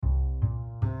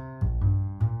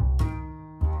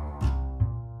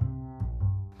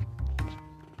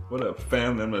What up,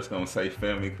 family? I'm just gonna say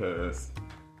family because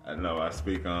I know I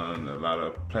speak on a lot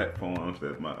of platforms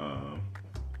that my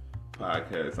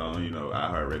podcast on.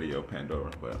 iHeartRadio,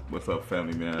 Pandora. But what's up,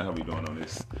 family, man? How we doing on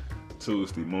this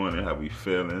Tuesday morning? How we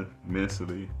feeling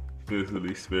mentally,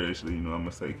 physically, spiritually? I'm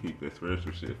gonna say keep that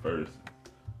spiritual shit first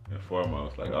and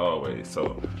foremost, like always.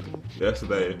 So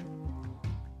yesterday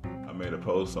I made a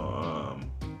post on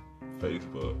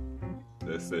Facebook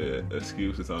that said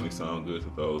excuses only sound good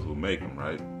to those who make them,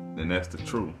 right? And that's the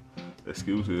truth.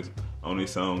 Excuses only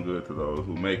sound good to those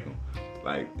who make them.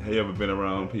 Like, have you ever been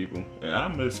around people? And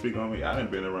I'm gonna speak on me. I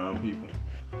done been around people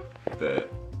that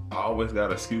always got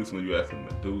an excuse when you ask them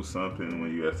to do something,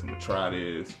 when you ask them to try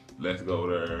this, let's go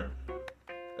there.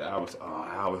 I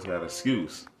always got an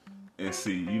excuse. And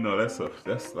see,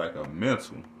 that's like a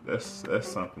mental. That's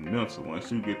something mental. Once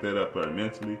you get that up there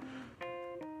mentally,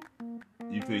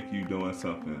 you think you doing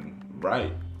something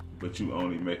right, but you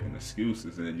only making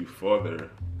excuses, and then you further,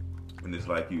 and it's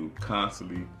like you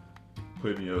constantly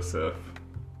putting yourself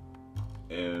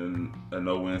in a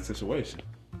no-win situation.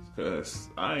 Because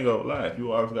I ain't gonna lie, if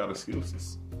you always got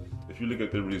excuses, if you look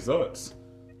at the results,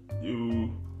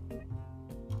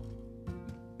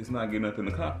 it's not getting nothing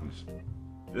accomplished.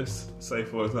 Just say,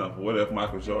 for example, what if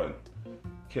Michael Jordan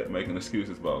kept making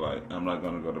excuses about, like, I'm not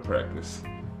gonna go to practice?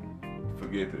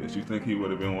 Forget this. You think he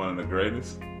would have been one of the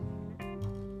greatest?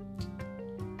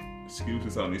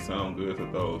 Excuses only sound good to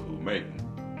those who make them.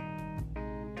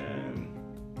 And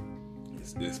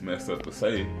it's messed up to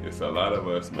say. It's a lot of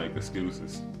us make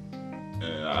excuses.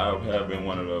 And I have been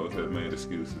one of those that made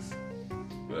excuses.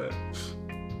 But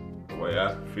the way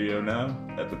I feel now,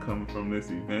 after coming from this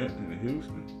event in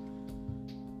Houston,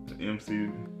 the MC,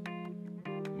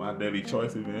 my daily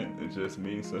choice event, and just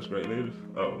meeting such great leaders,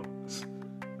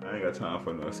 I ain't got time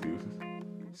for no excuses.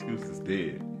 Excuses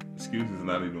dead. Excuses is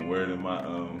not even word in my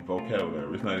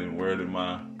vocabulary. It's not even word in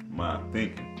my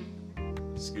thinking.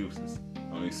 Excuses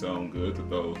only sound good to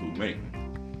those who make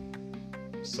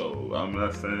them. So I'm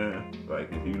not saying,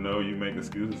 like, if you know you make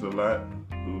excuses a lot,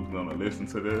 who's gonna listen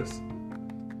to this?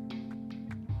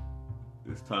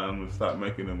 It's time to stop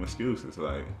making them excuses.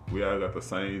 Like, we all got the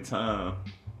same time.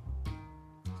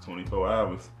 24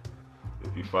 hours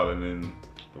if you following in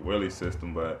the Willie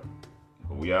system, but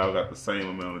we all got the same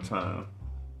amount of time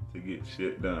to get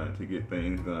shit done, to get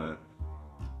things done.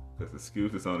 Because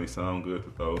excuses only sound good to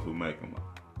those who make them.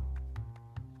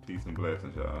 Peace and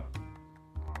blessings, y'all.